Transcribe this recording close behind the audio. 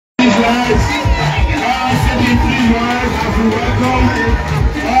rise. All 73 rise as we welcome.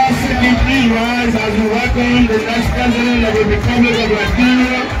 All 73 rise as we welcome the next president of the Republic of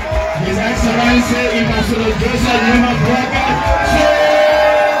Liberia, His Excellency Ambassador Joseph Nima Bassa.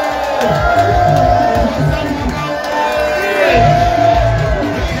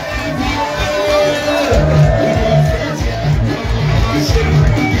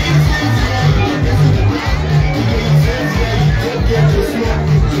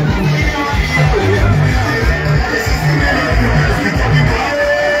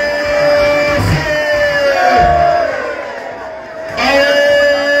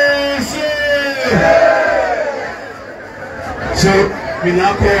 So we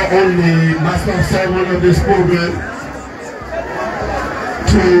now call on the master of ceremony of this program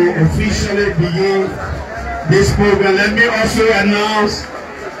to officially begin this program. Let me also announce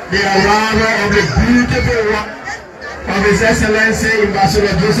the arrival of the beautiful wife of His Excellency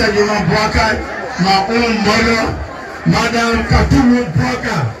Ambassador Joseph Nima Bassa, my own mother, Madam Katumu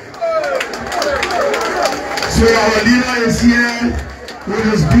Bassa. So our leader is here with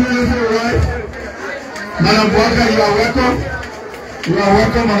his beautiful wife. Madam Bassa, you are welcome. You are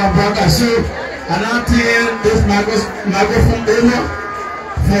welcome, Madam Bassa. So I now turn this microphone over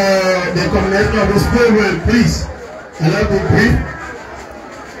for the combination of this program, please. Allow me brief.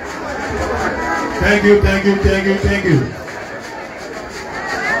 Thank you, thank you, thank you, thank you.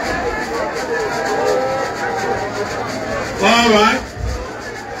 All right.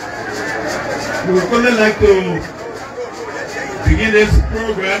 We would really like to begin this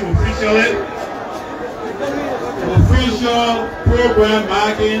program officially. Official program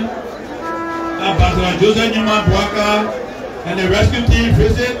marking Ambassador Joseph Nima Bassa and the rescue team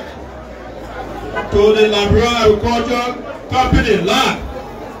visit to the Liberia Agriculture Company, LAC.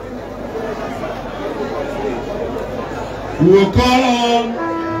 We will call on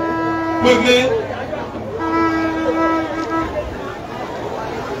quickly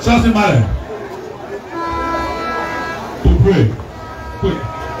something matter to pray. Quick.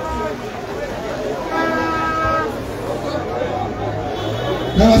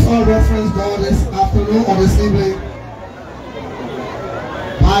 Let us all reference God this afternoon or this evening.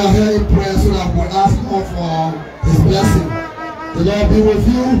 Bow your head in prayer so that we ask God for His blessing. The Lord be with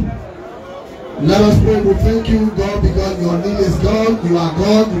you. Let us pray. We thank you, God, because your name is God. You are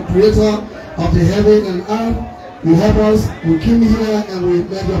God, the creator of the heaven and earth. You help us. We came here and we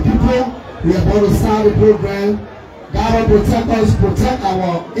met your people. We are going to start the program. God will protect us, protect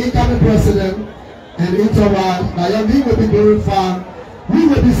our incoming president and interact. That your name will be glorified. We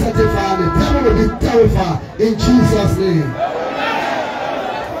will be satisfied. The devil will be terrified. In Jesus' name.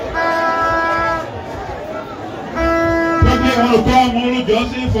 I want to call Molo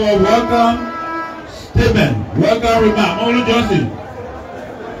Johnson for a welcome statement. Welcome remark. Molo Johnson.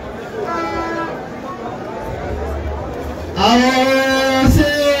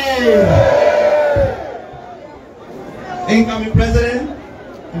 Incoming President,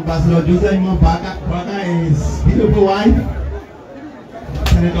 Ambassador Joseph Nima Bassa and his beautiful wife,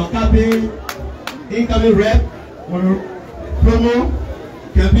 Senator Kapi, incoming Rep, Promo,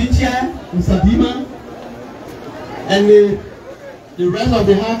 Campaign Chair, Musadima, and the rest of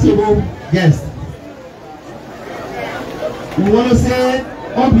the high table guests. We want to say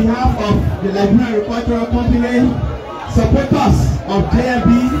on behalf of the Liberia Agricultural Company, supporters of JMB,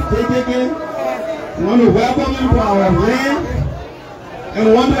 JKK, we want to welcome you to our land and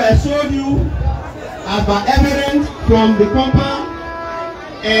we want to assure you, as by evidence from the compound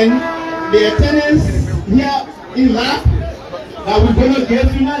and the attendance here in LAC, that we're going to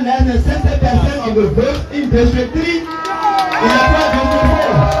give you not less than 60% of the votes in District 3 in Accra District 4.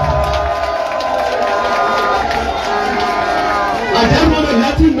 I just want to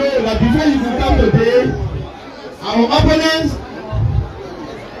let you know that before you can come today, our opponents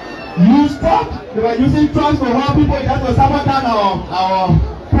used trucks. They were using trucks to help people just to sabotage our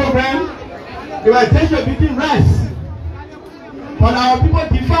program. They were distributing rice. But our people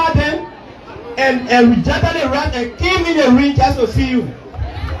defied them and rejected the right and came in the ring just to see you.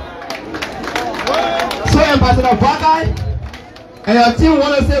 So Ambassador Bassa and your team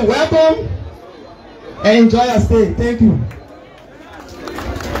want to say welcome and enjoy your stay. Thank you.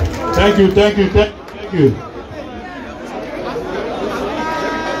 Thank you, thank you, thank you.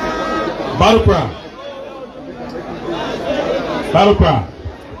 Battle cry. Battle cry.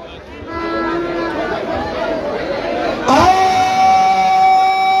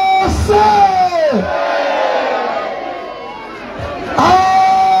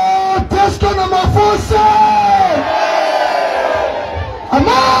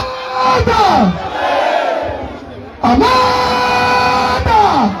 Amanda!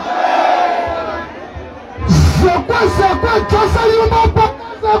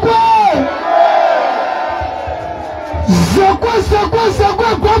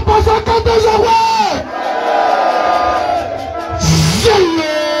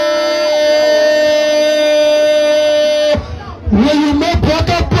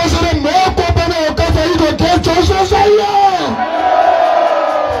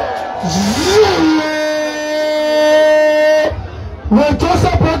 When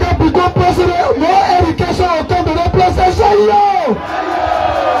Joseph Braga become president, no education will come to the place of Zion.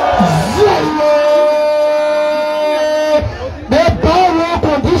 The power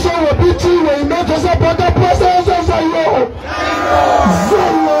condition will be true when you make Joseph Braga president of Zion.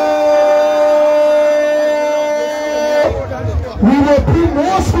 We will bring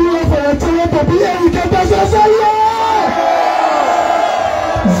more school for the children to be educated of Zion.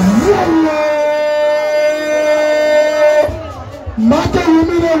 Market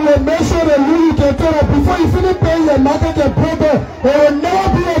women will make sure that you can tell her before you finish paying the market the brother. It will never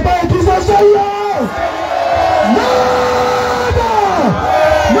be about Jesus.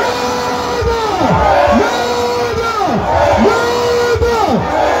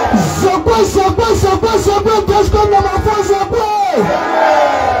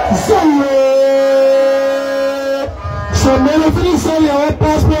 So many people say your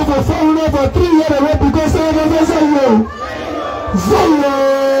passport for 400 for 3 years away because they don't say you.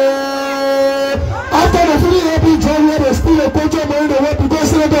 After the free happy job, they still a coach of money the way to go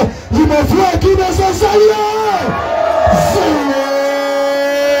senator. You must work in the society.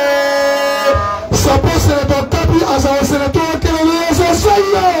 Suppose Senator Tapi as our senator can be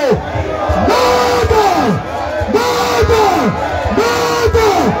society.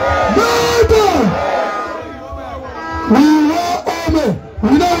 We want Ome. We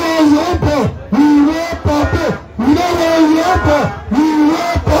don't want Yompo. We want Pape. We don't want Yompo. We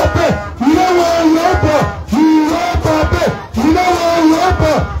want Pape. We don't want Yompo. We want Pape. We don't want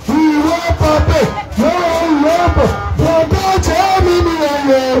Yompo. We want Pape. We don't want Yompo. Papa tell me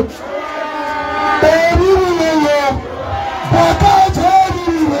you. Baby you. Papa tell me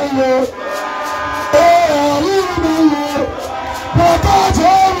you. Oh you. Papa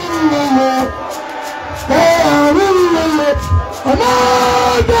tell me you.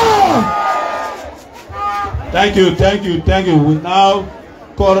 Thank you. We now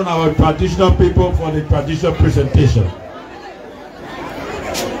call on our traditional people for the traditional presentation.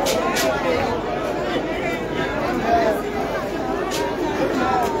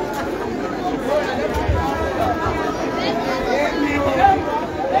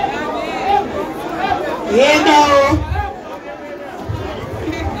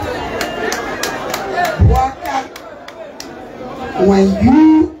 When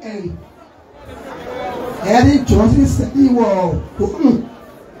you and Eddie Johnson said you were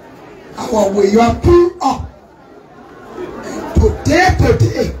our way you are pulled up, and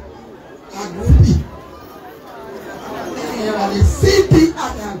today I will be and the city I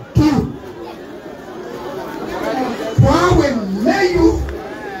can do. Why we may you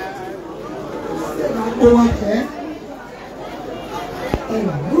over here and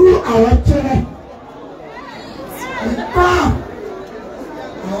grew our children and now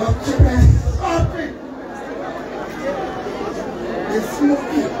our children suffering. They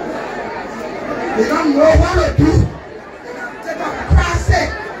smoking. They don't know what to do. They can take a plastic,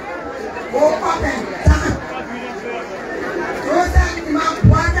 go up and down. Those are my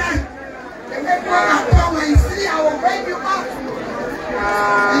brother. They make one at home when you see I will wake you up.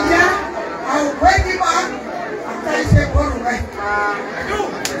 Yeah, I will wake you up after you say go to bed.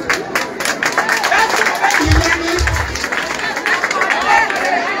 You hear me?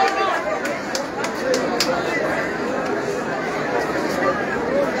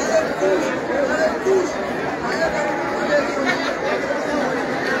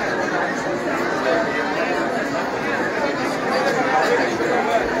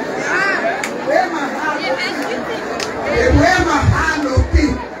 Where my hand will be.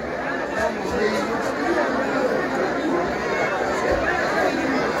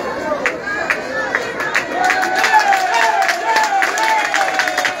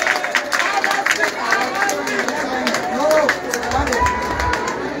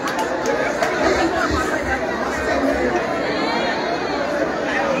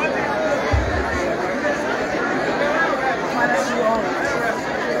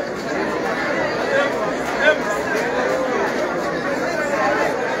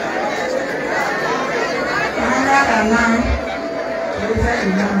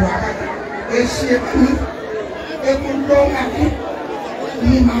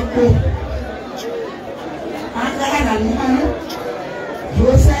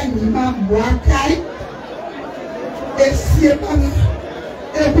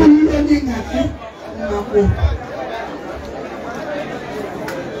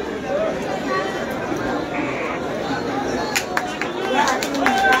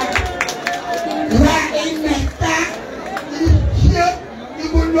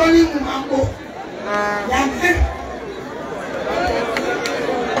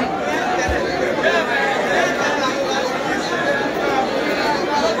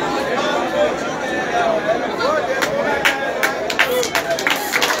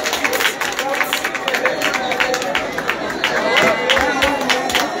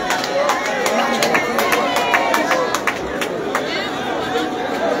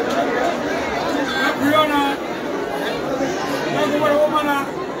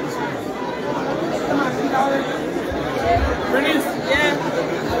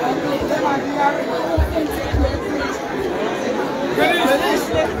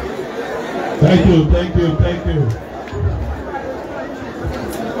 Thank you, thank you, thank you.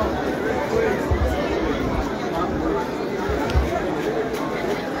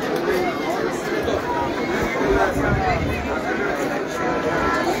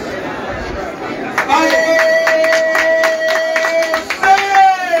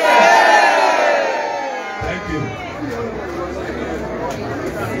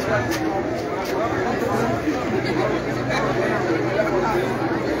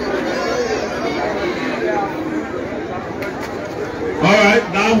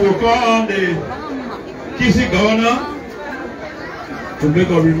 We'll call on the Kisi governor to make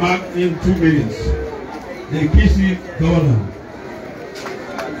a remark in 2 minutes. The Kisi governor.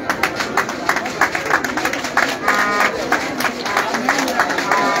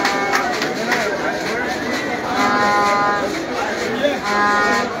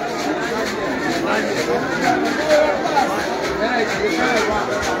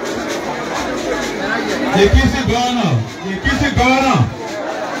 The Kisi governor. The Kisi governor.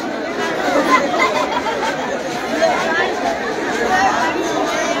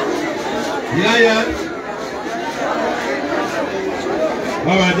 Yeah.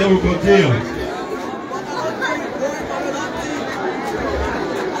 All right, then we'll continue.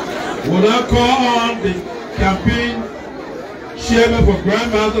 We'll now call on the campaign chairman for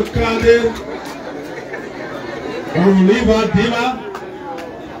Grandmaster candidate, Oliver Dima,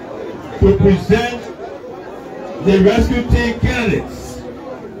 to present the rescue team candidates.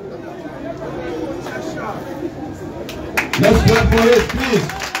 Let's clap for it, please.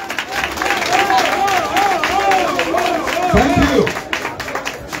 Thank you.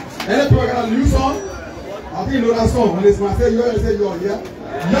 Anything I got a new song? I think you know that song. When it's my say yo, say yo, yeah.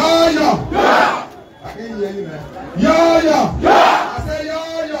 Yo. I can't hear you, man. Yo. I say yo.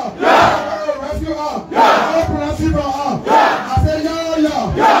 Rescue up. I pronounce it wrong. I say yo. Put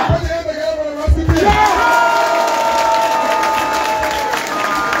your hand together for the rescue team.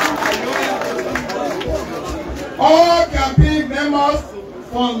 All campaign members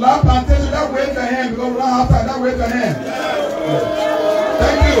from LAC Plantation, that wave your hand because we don't have time. That wave your hand.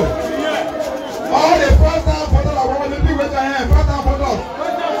 Thank you. All the first-time photos are going to be with your hand. First-time photos.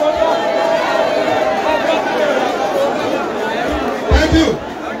 Thank you.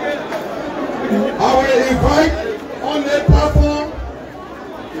 I will invite on the platform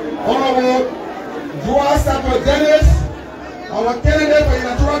Honorable Joa Samuel Dennis, our candidate for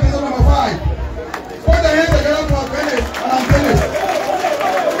electoral district number 5. Put the hands together for Dennis, and I'm finished.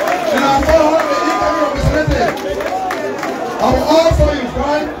 And I'm going to hold the incoming representative. I will also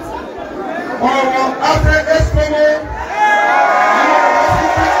invite Honorable Alfred Escomo,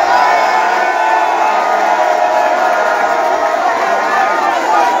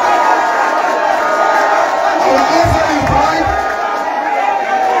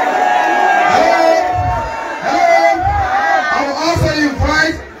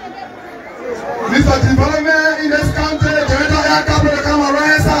 Mr. Development in this country, the Director Air Capital to come on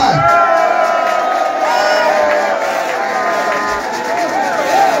right side.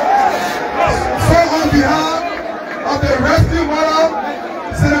 So on behalf of the rescue mother,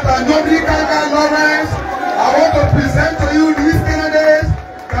 Senator Nobody Kaka Lawrence, I want to present to you these candidates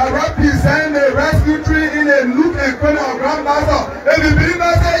that represent the rescue tree in a nook and corner of Grand Bassa. If you believe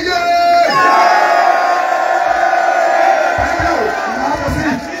that, say yeah!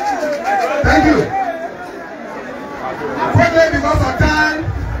 Thank you. Quickly, because of time,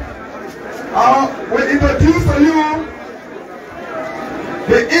 I will introduce to you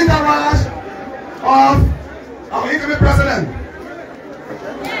the entourage of our incoming president.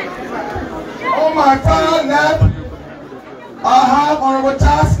 On my far left, I have Honorable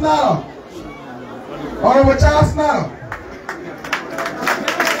Charles Snyder. Honorable Charles Snyder.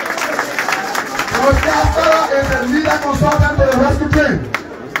 To Bassa is a leader consultant for the rescue team.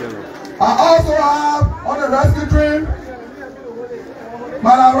 I also have on the rescue team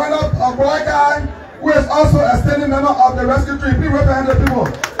Madam Randall, a boy guy who is also a standing member of the rescue team. Please represent the people.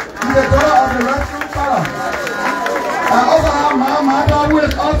 He's the daughter of the rescue father. I also have my mother who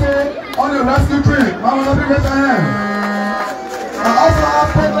is also on the rescue team. Mama, let me raise your hand. I also have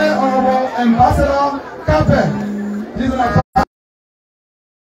President Honorable Ambassador Cape. He's an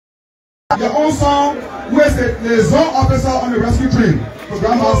your own son, who is the zone officer on the rescue team,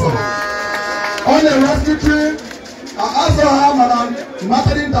 Program Master. On the rescue team, I also have Madam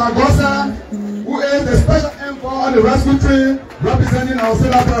Martin Dagosa, who is the special envoy on the rescue team, representing our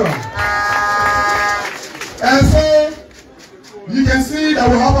Senator. And so, you can see that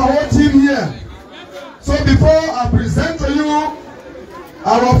we have our whole team here. So before I present to you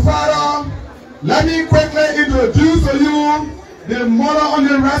our father, let me quickly introduce to you the mother on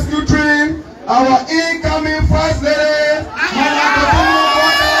the rescue team, our incoming First Lady, Madam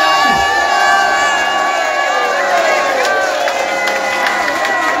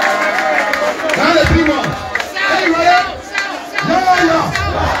Now the people, hey, you ready?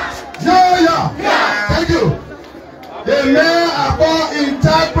 Yeah. Thank you. The man I call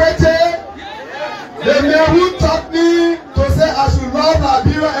integrity, the man who taught me to say I should love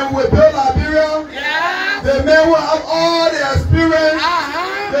Liberia and will build Liberia. The man who have all the experience,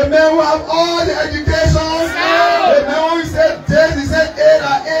 the man who have all the education, the man who said this, he said A,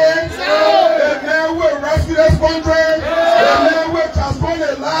 the man who will rescue this country, the man who will transform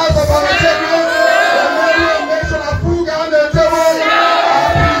the lives of our children, the man who will make sure that food got on the table.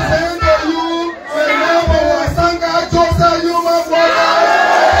 I present to you the man who was Sanga Joseph Human Brother.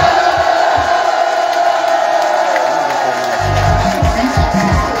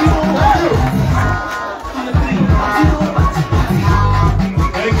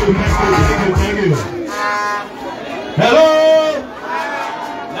 Thank you. Hello.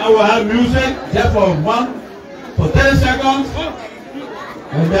 Now we'll have music just for 10 seconds,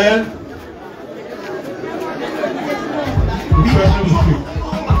 and then the person will speak.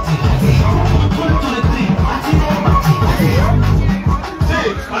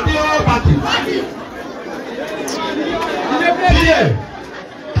 Party.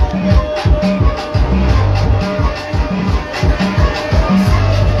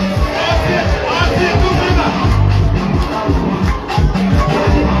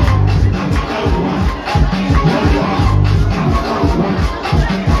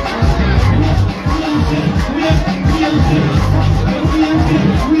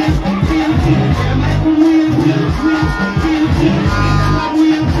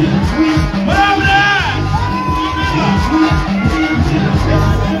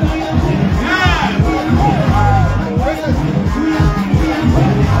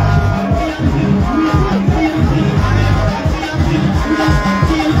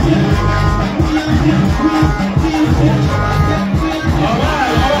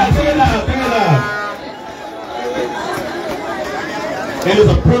 It is a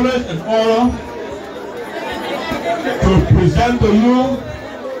privilege and honor to present to you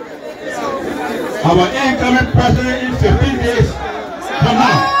our incoming president in 15 days from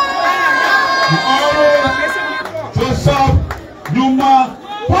now, the Honorable Joseph Numa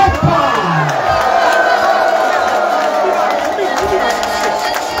Papa.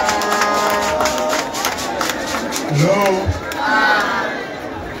 Hello.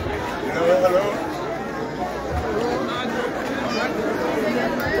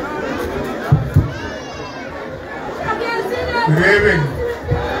 Good evening.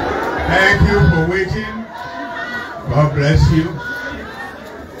 Thank you for waiting. God bless you.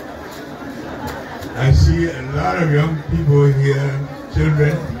 I see a lot of young people here,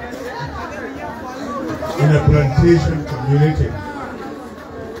 children, in the plantation community.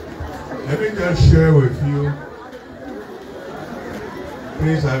 Let me just share with you.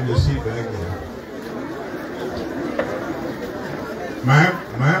 Please have your seat back there.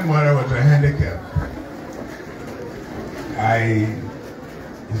 My mother was a handicap. I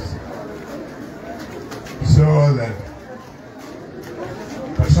saw that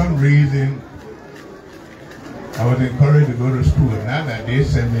for some reason I was encouraged to go to school. Now that they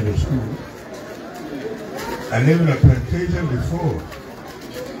sent me to school, I lived in a plantation before.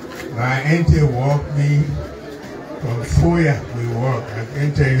 My auntie walked me from Foya. We walked. I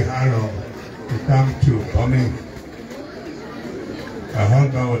can't tell you how long to come to Bombing. I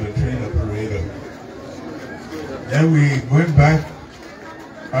hung out with a train operator. Then we went back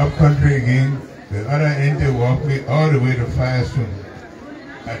up country again. The other auntie walked me all the way to Firestone,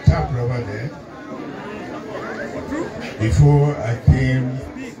 a top rubber there, before I came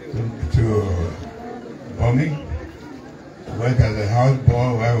to plumbing, worked as a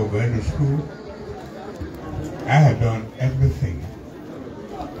houseboy while we were going to school. I have done everything.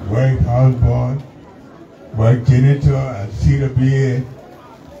 Worked houseboy, worked janitor at CWA.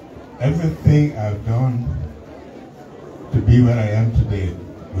 Everything I've done to be what I am today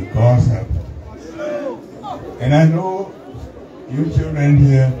with God's help. And I know you children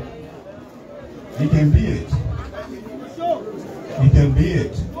here, you can be it. You can be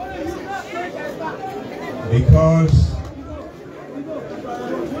it. Because,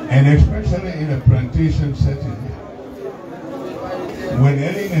 and especially in a plantation setting, when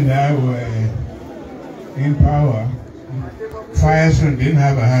Ellen and I were in power, Firestone didn't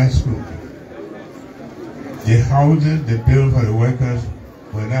have a high school. The houses they built for the workers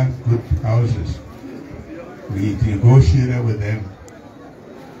were not good houses. We negotiated with them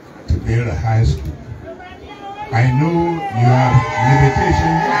to build a high school. I know you have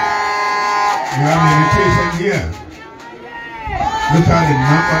limitation here. You have limitation here. Look at the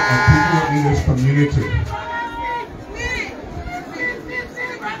number of people in this community.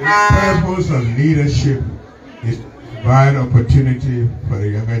 The purpose of leadership is to provide opportunity for the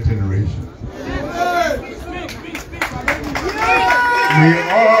younger generation. We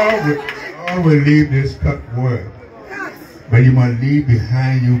all will leave this world, but you must leave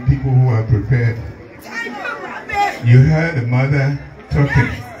behind you people who are prepared. You heard the mother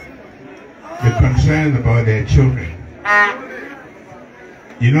talking, the concern about their children.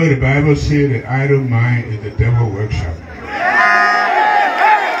 You know the Bible says the idle mind is the devil's workshop.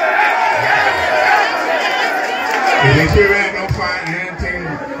 If the children don't find anything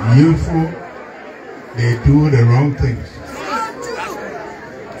useful, they do the wrong things.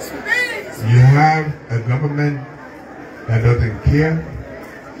 You have a government that doesn't care.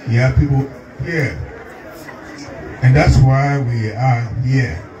 You have people here. And that's why we are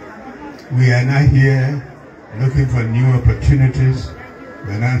here. We are not here looking for new opportunities.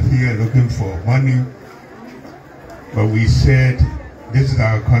 We're not here looking for money. But we said, this is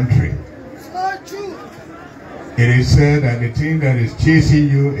our country. It is said that the thing that is chasing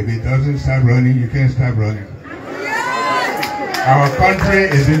you, if it doesn't stop running, you can't stop running. Our country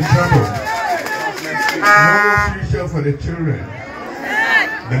is in trouble. No future for the children.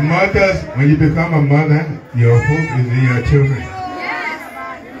 The mothers, when you become a mother, your hope is in your children.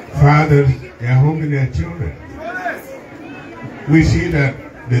 Fathers, their hope in their children. We see that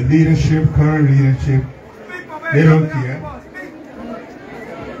the leadership, current leadership, they don't care.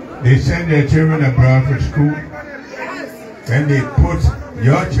 They send their children abroad for school, and they put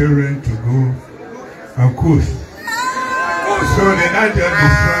your children to go on course. So they're not just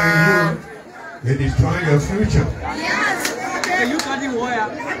destroying you, they're destroying your future.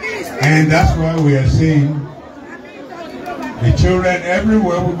 And that's why we are saying the children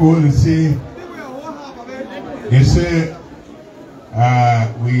everywhere we go to see, they say,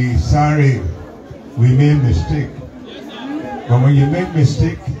 we sorry, we made mistake. But when you make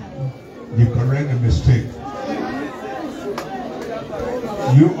mistake, you correct a mistake.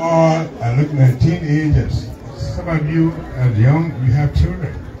 You all are looking at teenagers. Some of you as young, you have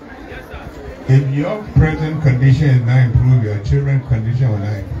children. If your present condition is not improved, your children's condition will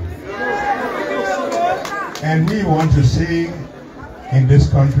not improve. And we want to say in this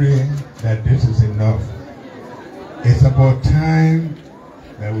country that this is enough. It's about time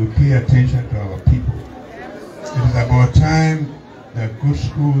that we pay attention to our people. It is about time that good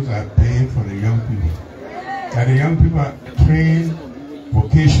schools are paid for the young people. That the young people are trained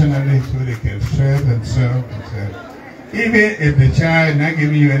vocationally so they can serve themselves. Even if the child is not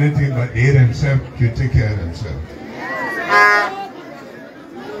giving you anything but they themselves, you take care of themselves.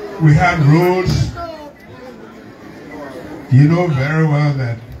 We have roads. You know very well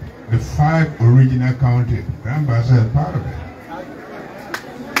that the 5 original counties, Bassa is part of it.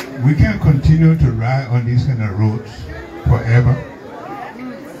 We can't continue to ride on these kind of roads forever.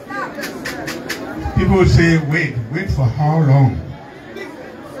 People say, wait for how long?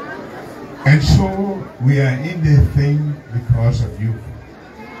 And so we are in this thing because of you.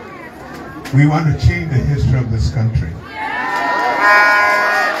 We want to change the history of this country.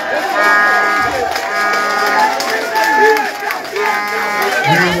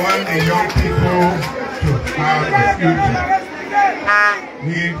 We want the young people to have a future.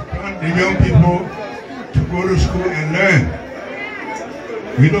 We want the young people to go to school and learn.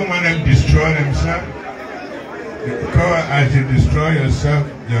 We don't want them to destroy themselves. Because as you destroy yourself,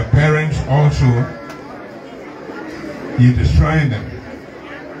 your parents also, you're destroying them.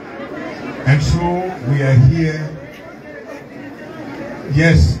 And so we are here.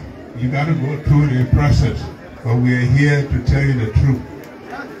 Yes, you got to go through the process, but we are here to tell you the truth.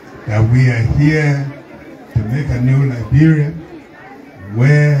 That we are here to make a new Liberia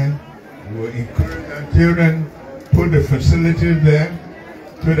where we will encourage our children, put the facilities there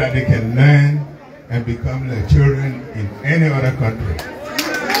so that they can learn and become like children in any other country.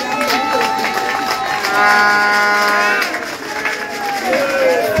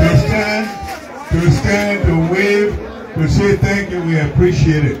 To stand, to wave, to say thank you, we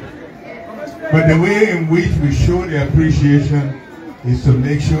appreciate it. But the way in which we show the appreciation is to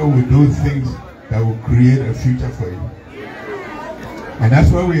make sure we do things that will create a future for you. And that's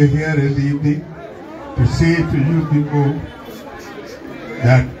why we are here this evening, to say to you people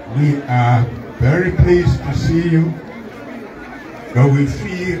that we are very pleased to see you, but we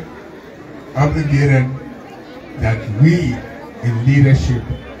feel obligated that we in leadership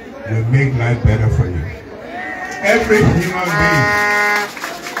will make life better for you. Every human being,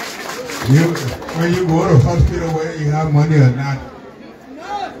 when you go to a hospital where you have money or not,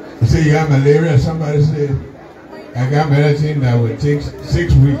 you say you have malaria, somebody say, I got medicine that will take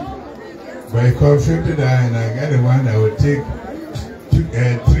 6 weeks, but it costs $50 and I got the one that will take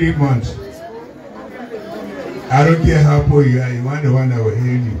 3 months. I don't care how poor you are, you want the one that will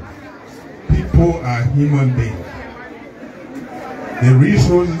heal you. People are human beings. The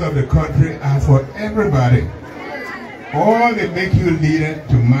resources of the country are for everybody. All they make you leader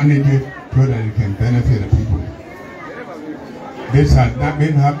to manage it so that you can benefit the people. This has not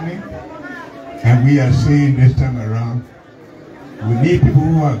been happening, and we are seeing this time around. We need people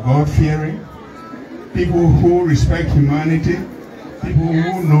who are God-fearing, people who respect humanity, people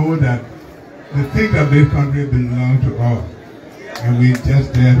who know that the things of this country belong to all, and we're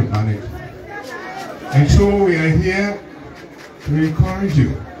just there to manage. And so we are here to encourage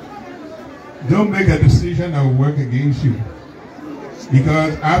you. Don't make a decision that will work against you.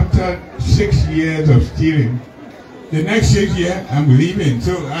 Because after 6 years of stealing, the next 6 years I'm leaving,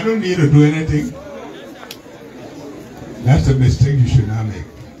 so I don't need to do anything. That's a mistake you should not make.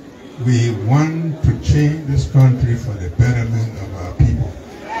 We want to change this country for the betterment of our people.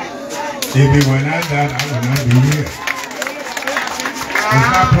 If it were not that, I would not be here. It's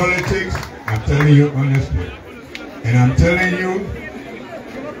not politics, I'm telling you honestly. And I'm telling you,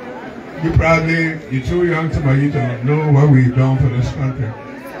 you're too young to know what we've done for this country.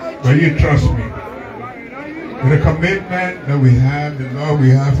 But you trust me. With the commitment that we have, the love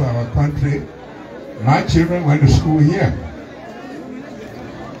we have for our country, my children went to school here.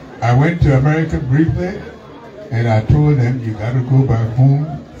 I went to America briefly, and I told them, you got to go back home,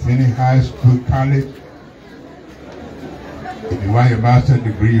 finish high school, college. If you want your master's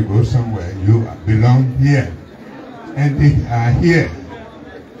degree, you go somewhere. You belong here. And they are here.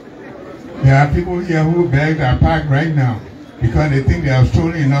 There are people here who beg their park right now because they think they have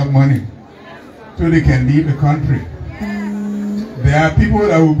stolen enough money so they can leave the country. There are people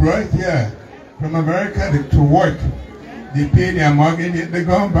that were brought here from America to work. They pay their mortgage and they're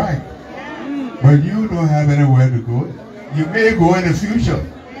gone back. But you don't have anywhere to go. You may go in the future,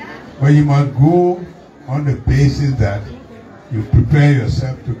 but you must go on the basis that you prepare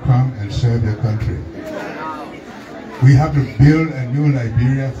yourself to come and serve your country. We have to build a new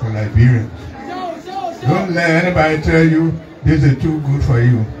Liberia for Liberians. Don't let anybody tell you this is too good for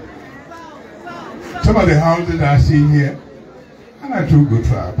you. Some of the houses I see here are not too good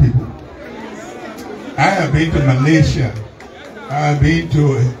for our people. I have been to Malaysia. I have been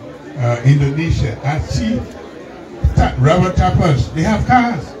to Indonesia. I see rubber tappers. They have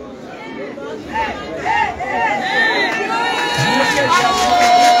cars.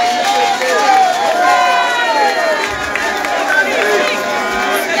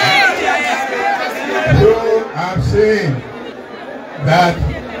 I'm saying that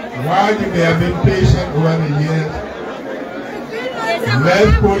while you may have been patient over the years,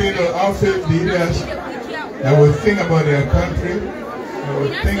 let's put in the office leaders that will think about their country, that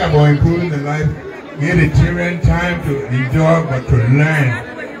will think about improving the life, give the children time to enjoy but to learn,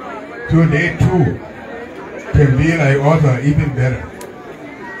 so they too can be like us or even better.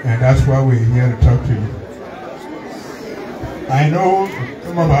 And that's why we're here to talk to you. I know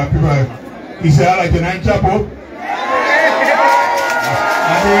some of our people, he said, I like to nine chapel.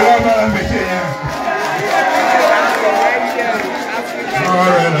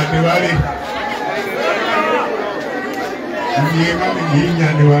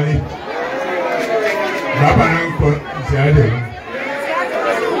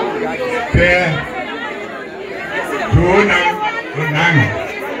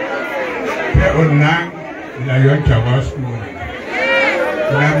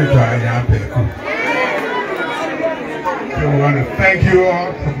 So I want to thank you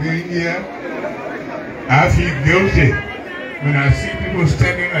all for being here. I feel guilty when I see people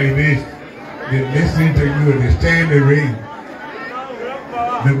standing like this, They listen to you. They stay in the ring.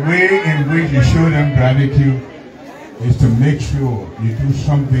 The way in which you show them gratitude is to make sure you do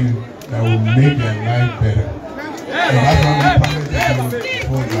something that will make their life better. So that's what we promise to do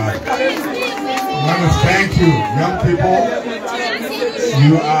before God. I want to thank you, young people.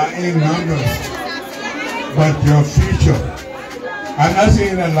 You are in numbers, but your future. I'm not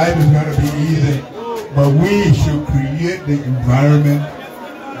saying that life is going to be easy, but we should create the environment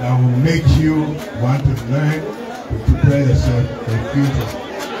that will make you want to learn to prepare yourself for the future.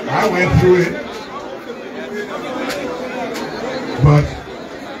 I went through it, but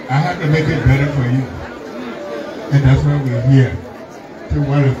I have to make it better for you. And that's why we're here. So I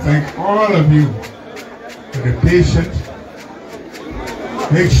want to thank all of you for the patience.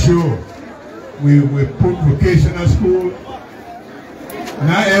 Make sure we put vocational school.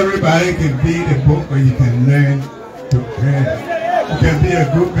 Not everybody can be the book, but you can learn to read. You can be a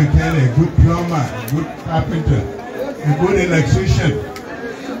good mechanic, a good plumber, a good carpenter, a good electrician.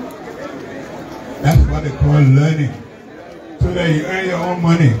 That's what they call learning. So that you earn your own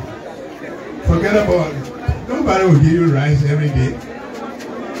money. Forget about it. Nobody will give you rice every day.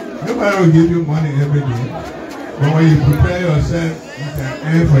 Nobody will give you money every day. But when you prepare yourself, you can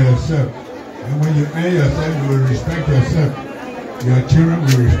earn for yourself. And when you earn yourself, you will respect yourself. Your children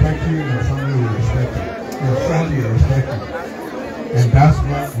will respect you, your family will respect you, your friends will respect you. And that's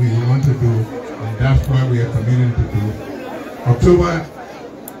what we want to do, and that's what we are committed to do. October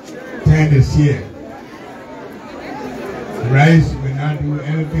 10 this year, rice will not do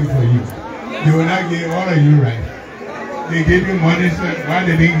anything for you. They will not give all of you rice. They gave you money, so why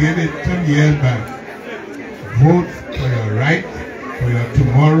they didn't give it 2 years back? Vote for your right, for your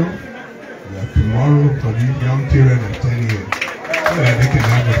tomorrow for these young children of 10 years. So that they can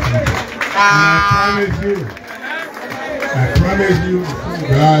have a future. And I promise you,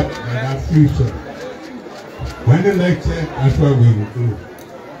 God, that future. When the next year, that's what we will do.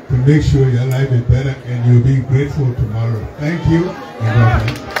 To make sure your life is better and you'll be grateful tomorrow. Thank you, and God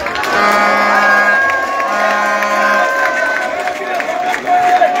bless.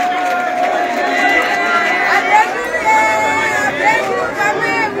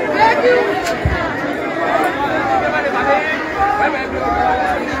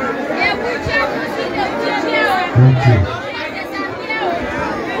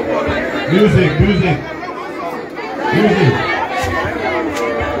 Music.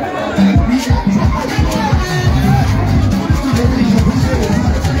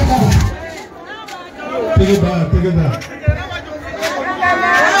 Take it back.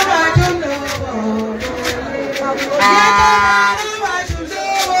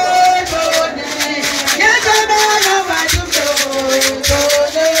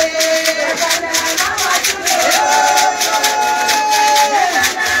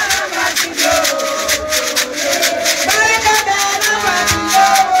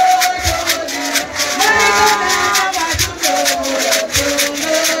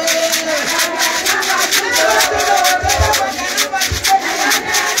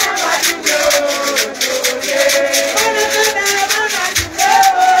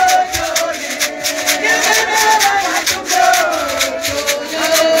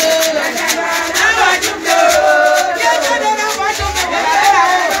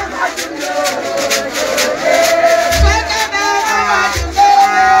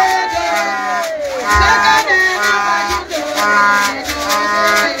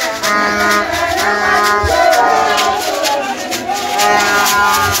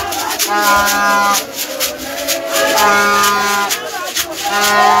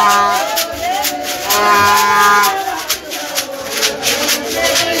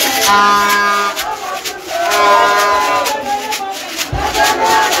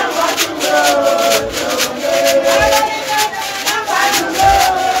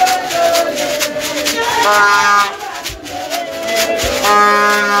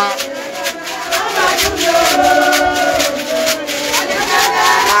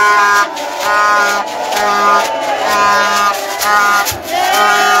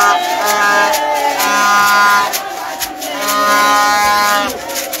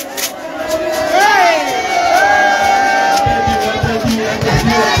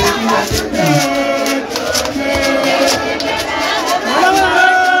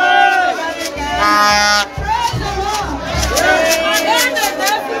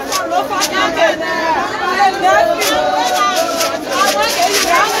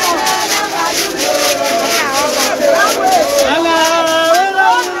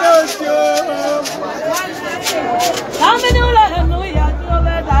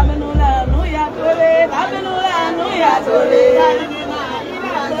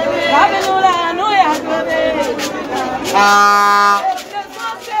 When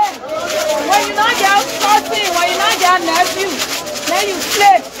you not get something, when you not get nephew, then you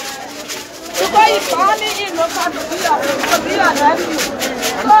slave. Because you found me in local to be your nephew.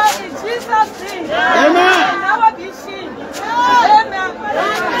 So in Jesus' name, amen. Never be seen. Amen.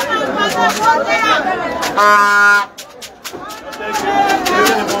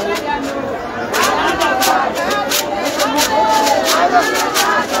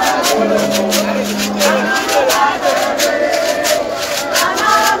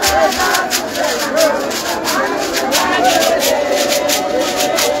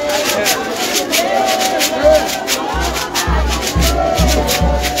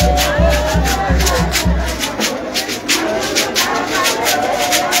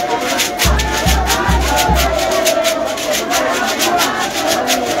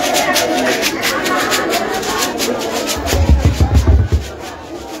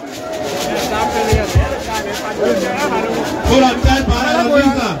 Put on thanks,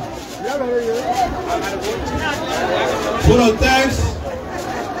 Put on thanks.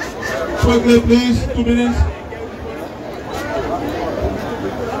 Quickly, please. 2 minutes.